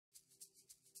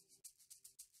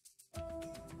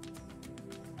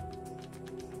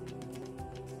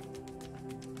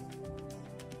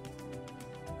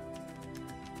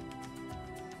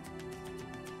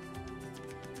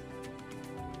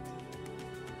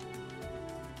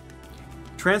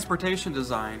Transportation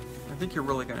design. I think you're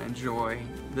really going to enjoy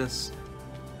this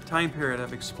time period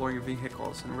of exploring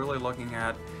vehicles and really looking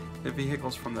at the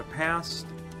vehicles from the past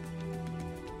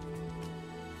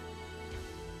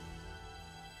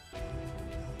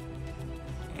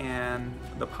and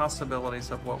the possibilities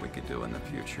of what we could do in the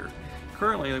future.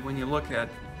 Currently, when you look at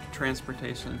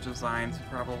transportation designs,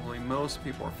 probably most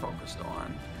people are focused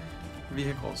on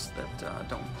vehicles that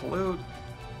don't pollute.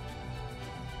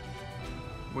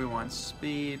 We want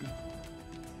speed.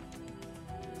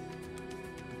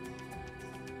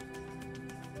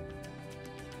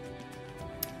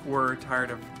 We're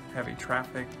tired of heavy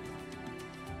traffic.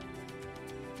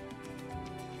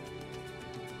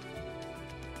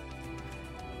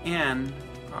 And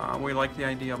we like the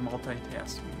idea of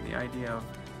multitasking, the idea of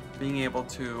being able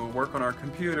to work on our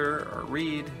computer or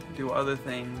read, do other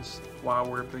things while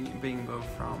we're being moved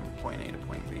from point A to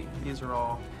point B. These are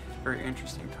all very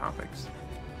interesting topics.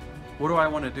 What do I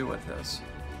want to do with this?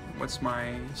 What's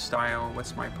my style?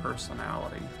 What's my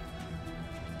personality?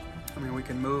 I mean, we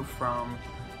can move from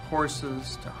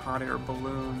horses to hot air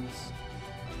balloons,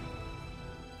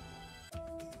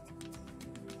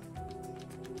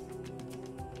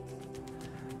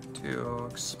 to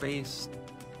space,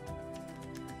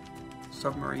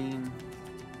 submarine.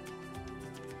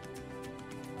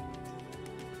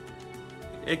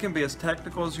 It can be as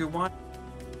technical as you want.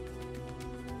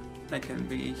 It can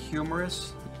be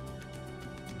humorous.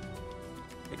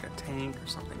 Take a tank or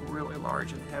something really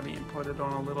large and heavy and put it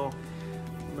on a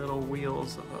little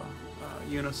wheels of a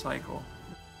unicycle.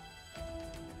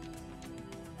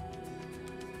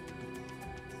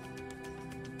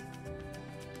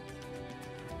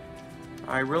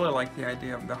 I really like the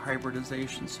idea of the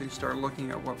hybridization, so you start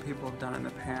looking at what people have done in the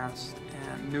past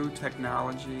and new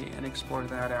technology and explore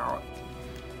that out.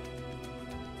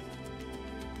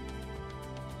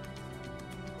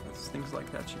 There's things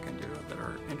like that you can do that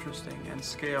are interesting, and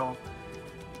scale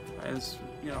is,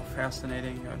 you know,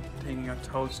 fascinating. Taking a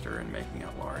toaster and making it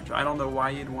large. I don't know why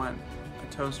you'd want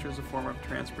a toaster as a form of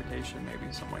transportation.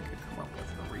 Maybe someone could come up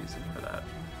with a reason for that.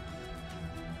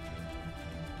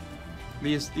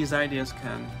 These ideas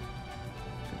can,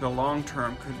 the long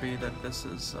term could be that this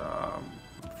is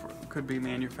could be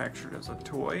manufactured as a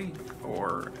toy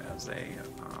or as a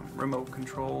remote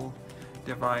control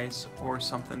device or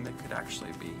something that could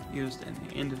actually be used in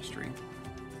the industry.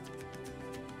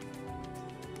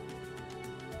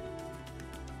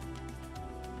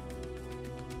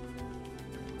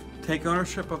 Take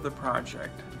ownership of the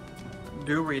project.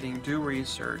 Do reading, do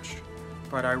research.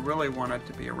 But I really want it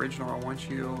to be original. I want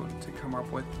you to come up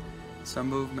with some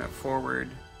movement forward.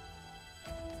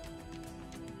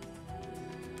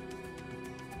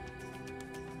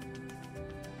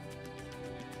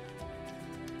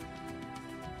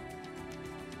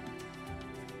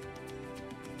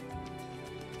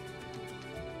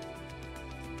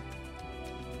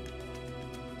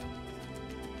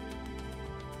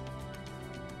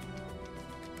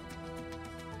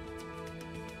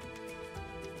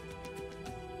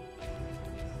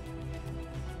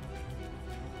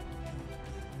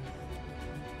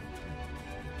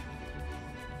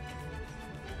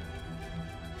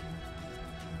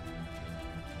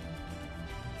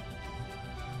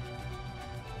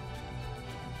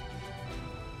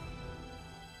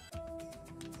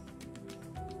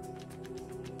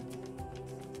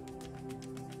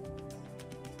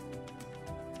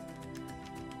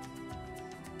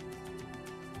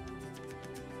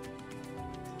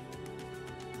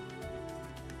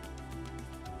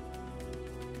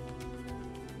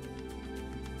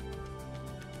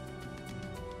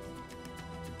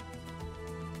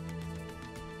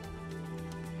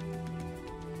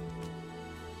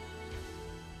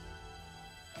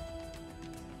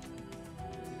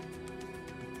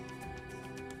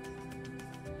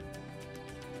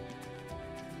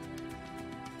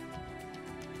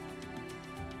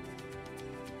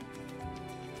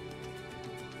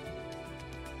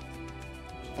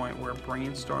 Point where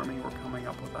brainstorming, we're coming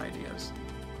up with ideas.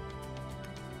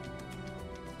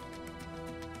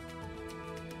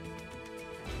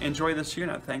 Enjoy this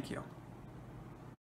unit. Thank you.